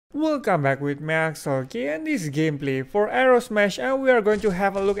Welcome back with me, Axel, and this is gameplay for Aero Smash, and we are going to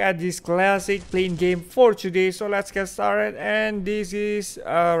have a look at this classic plane game for today. So let's get started, and this is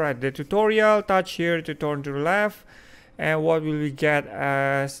the tutorial. Touch here to turn to the left, and what will we get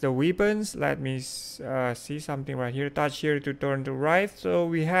as the weapons? Let me see something right here. Touch here to turn to right, so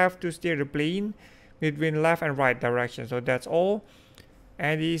we have to steer the plane between left and right direction. So that's all.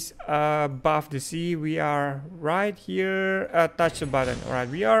 And is above the sea. We are right here. Touch the button. Alright,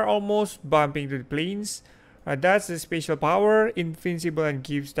 we are almost bumping to the planes. That's the special power, invincible and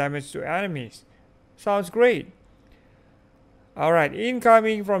gives damage to enemies. Sounds great. Alright,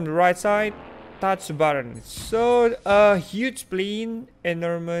 incoming from the right side. Touch the button. So a huge plane,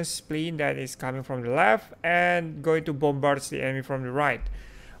 enormous plane that is coming from the left and going to bombard the enemy from the right.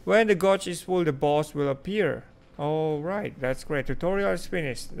 When the gauge is full, the boss will appear. Alright, that's great. Tutorial is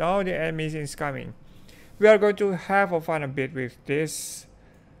finished. Now the enemy is coming. We are going to have a fun a bit with this.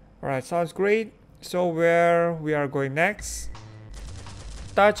 Alright, sounds great. So where we are going next?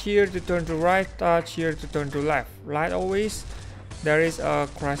 Touch here to turn to right, touch here to turn to left. Right always. There is a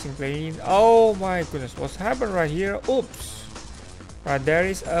crashing plane. Oh my goodness, what's happened right here? Oops. Right, there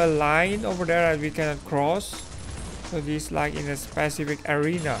is a line over there that we cannot cross. So this is like in a specific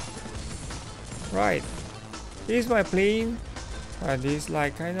arena. Right. This is my plane. This is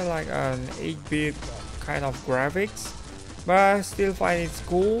like kind of like an 8-bit kind of graphics, but I still find it's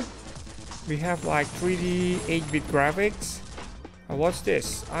cool. We have like 3D 8-bit graphics. What's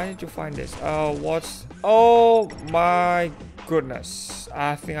this? I need to find this. Oh my goodness!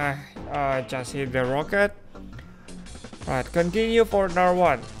 I think I just hit the rocket. Right, continue for another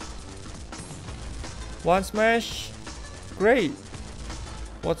one. One smash. Great.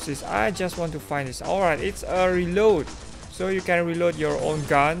 What's this? I just want to find this. Alright, it's a reload. So you can reload your own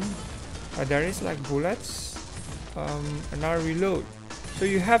gun. There is like bullets. Another reload. So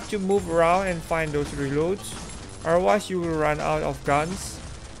you have to move around and find those reloads. Otherwise you will run out of guns.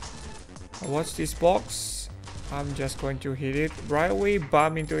 What's this box? I'm just going to hit it right away.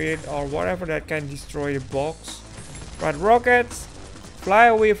 Bump into it or whatever that can destroy the box. Right, rockets. Fly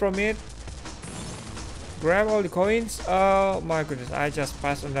away from it. Grab all the coins. Oh my goodness, I just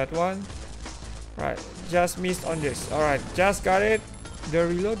passed on that one. Right, just missed on this. Alright, just got it. The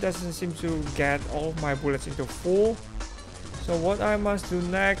reload doesn't seem to get all my bullets into full. So what I must do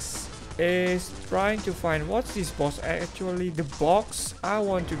next is trying to find what's this box. Actually the box, I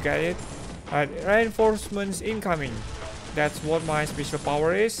want to get it. Reinforcements incoming. That's what my special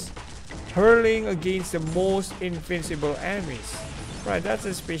power is. Hurling against the most invincible enemies. Right, that's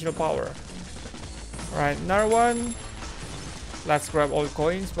a special power. Right, another one. Let's grab all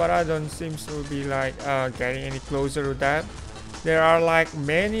coins, but I don't seem to be like getting any closer to that. There are like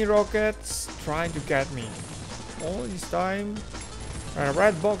many rockets trying to get me all this time.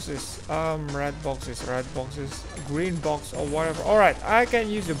 Red boxes, green box or whatever. Alright, I can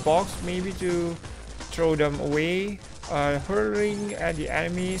use the box maybe to throw them away, hurling at the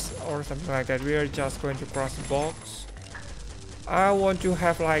enemies or something like that. We are just going to cross the box. I want to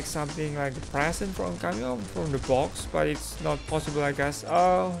have like something like the present from coming out from the box, but it's not possible, I guess.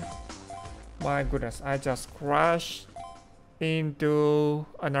 Oh my goodness, I just crashed into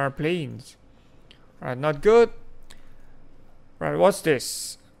another plane. Right, not good. Right, what's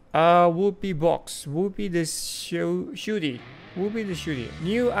this? Whoopee box. Whoopee the shooty. Whoopee the shooty.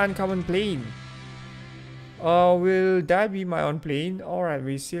 New uncommon plane. Will that be my own plane? Alright,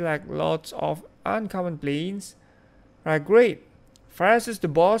 we see like lots of uncommon planes. Right, great. Versus the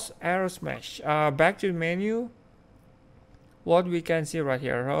boss, Aero Smash. Back to the menu. What we can see right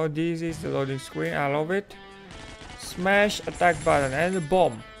here. Oh, this is the loading screen. I love it. Smash attack button and the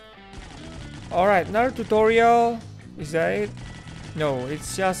bomb. Alright, another tutorial. Is that it? No,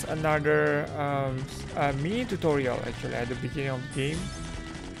 it's just another mini tutorial actually at the beginning of the game.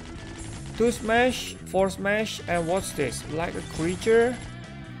 2 smash, 4 smash, and what's this? Like a creature?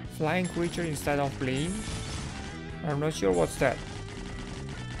 Flying creature instead of plane. I'm not sure what's that.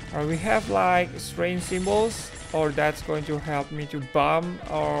 We have like strange symbols, or that's going to help me to bomb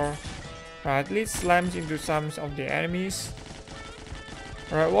or at least slams into some of the enemies.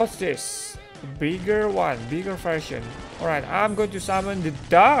 Alright, what's this? A bigger one, bigger version. Alright, I'm going to summon the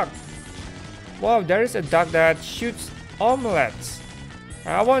duck. Wow, there is a duck that shoots omelets.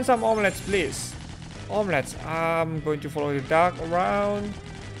 I want some omelets, please. Omelets. I'm going to follow the duck around.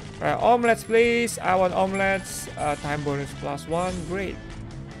 Omelets, please. I want omelets. Time bonus +1. Great.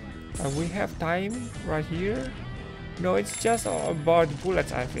 We have time right here. No, it's just about the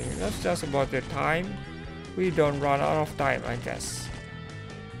bullets, I think. That's just about the time. We don't run out of time, I guess.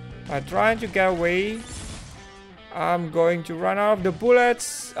 Trying to get away. I'm going to run out of the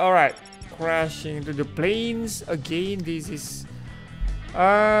bullets. Alright. Crashing into the planes. Again, this is...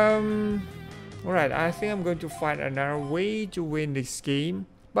 Alright, I think I'm going to find another way to win this game.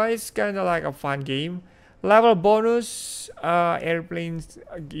 But it's kind of like a fun game. Level bonus. Airplanes.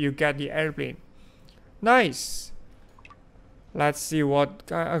 You get the airplane. Nice. Let's see what...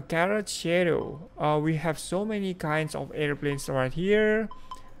 a carrot shadow. We have so many kinds of airplanes right here.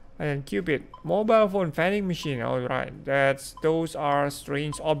 And Cupid, mobile phone vending machine. All right, those are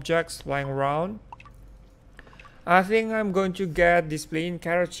strange objects flying around. I think I'm going to get this plane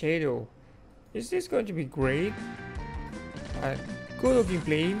carrot shadow. Is this going to be great? Good looking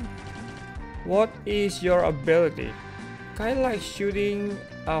plane. What is your ability? Kind of like shooting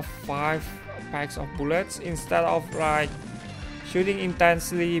 5 packs of bullets instead of like shooting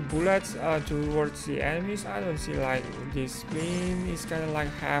intensely bullets towards the enemies. I don't see like this plane is kind of like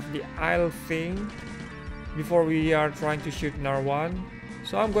have the idle thing before we are trying to shoot another one.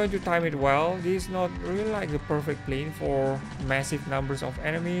 So I'm going to time it well. This is not really like the perfect plane for massive numbers of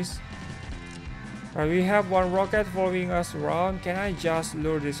enemies. We have one rocket following us around. Can I just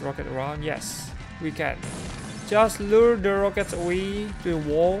lure this rocket around? Yes, we can. Just lure the rockets away to the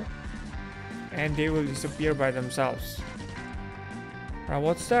wall and they will disappear by themselves.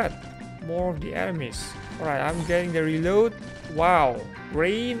 What's that? More of the enemies. Alright, I'm getting the reload. Wow,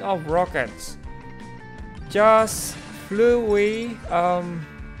 rain of rockets. Just flew away.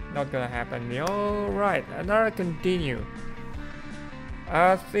 Not gonna happen. Alright, another continue.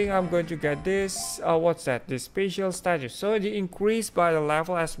 I think I'm going to get this. What's that? The special status. So it increased by the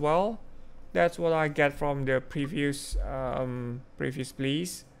level as well. That's what I get from the previous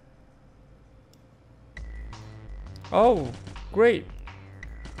please. Oh, great.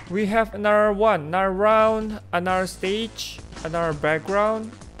 We have another one, another round, another stage, another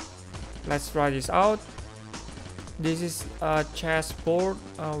background. Let's try this out. This is a chessboard.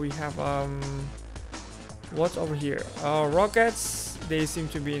 We have what's over here? Rockets. They seem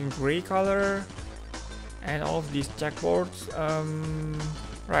to be in gray color, and all of these checkboards.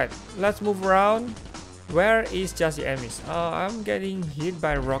 Right. Let's move around. Where is just the enemies? I'm getting hit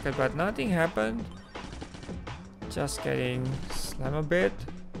by a rocket, but nothing happened. Just getting slammed a bit.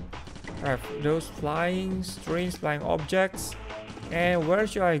 Right, those strange flying objects. And where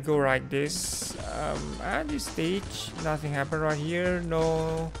should I go like this? At this stage, nothing happened right here.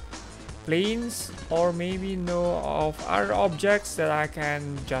 No planes, or maybe no of other objects that I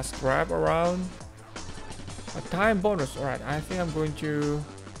can just grab around. A time bonus. Alright, I think I'm going to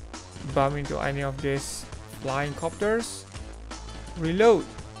bump into any of these flying copters. Reload.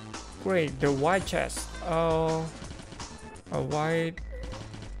 Great, the white chest. A white.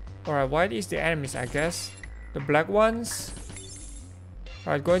 Alright, white is the enemies, I guess. The black ones.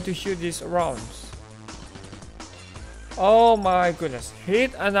 Alright, going to shoot these rounds. Oh my goodness,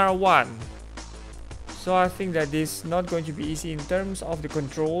 hit another one. So I think that this is not going to be easy in terms of the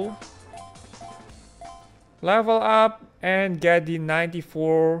control. Level up and get the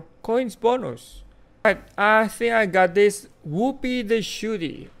 94 coins bonus. Alright, I think I got this Whoopee the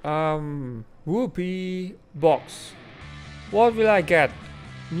Shooty Whoopee box. What will I get?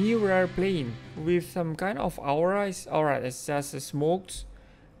 New rare plane with some kind of aura. Alright, it's just smokes.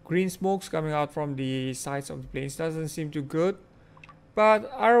 Green smokes coming out from the sides of the planes. Doesn't seem too good. But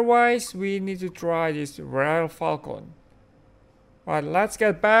otherwise, we need to try this rare falcon. Alright, let's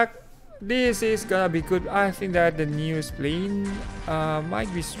get back. This is gonna be good. I think that the newest plane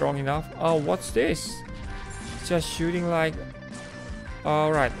might be strong enough. Oh, what's this? Just shooting like...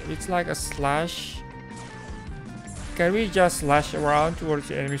 Alright, it's like a slash. Can we just slash around towards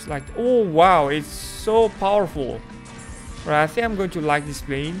the enemies like... Oh wow, it's so powerful. Right, I think I'm going to like this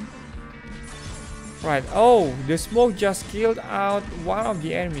plane. Right, oh, the smoke just killed out one of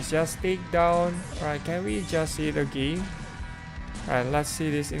the enemies. Just take down. Right, can we just see it again? Right, let's see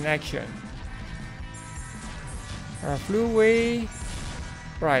this in action. Flew away.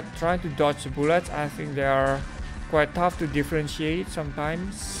 Right, trying to dodge the bullets. I think they are quite tough to differentiate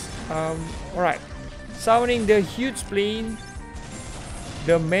sometimes. Alright. Summoning the huge plane,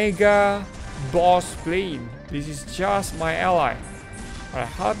 the mega boss plane. This is just my ally.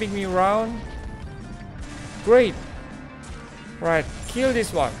 Helping me around. Great. Right, kill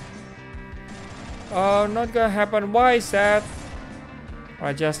this one. Not gonna happen. Why is that?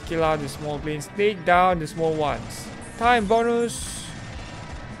 I just kill out the small planes. Take down the small ones. Time bonus.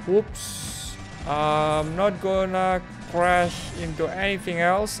 Whoops. Not gonna crash into anything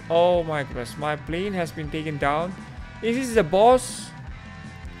else. Oh my goodness, my plane has been taken down. Is this the boss?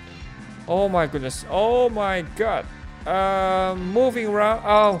 Oh my goodness, oh my god. Moving around.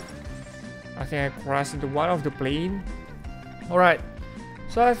 Oh, I think I crashed into one of the plane. Alright,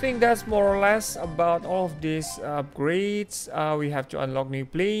 so I think that's more or less about all of these upgrades. We have to unlock new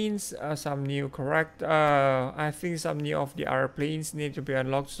planes, some new I think some new of the other planes need to be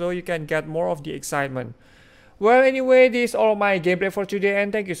unlocked so you can get more of the excitement. Well, anyway, this is all my gameplay for today,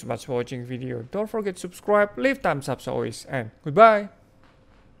 and thank you so much for watching the video. Don't forget to subscribe, leave thumbs up as always, and goodbye.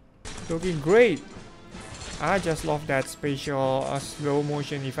 Looking great. I just love that special slow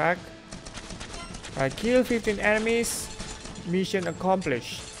motion effect. I kill 15 enemies. Mission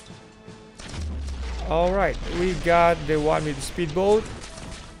accomplished. Alright, we got the one with the speedboat.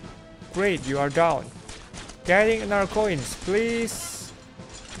 Great, you are down. Getting another coins, please.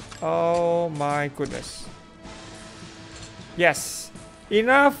 Oh my goodness. Yes,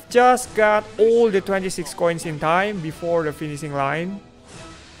 enough. Just got all the 26 coins in time before the finishing line.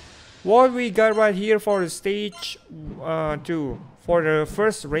 What we got right here for the stage 2, for the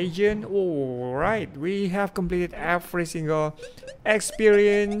first region. Alright, we have completed every single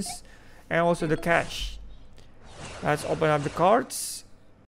experience and also the cash. Let's open up the cards.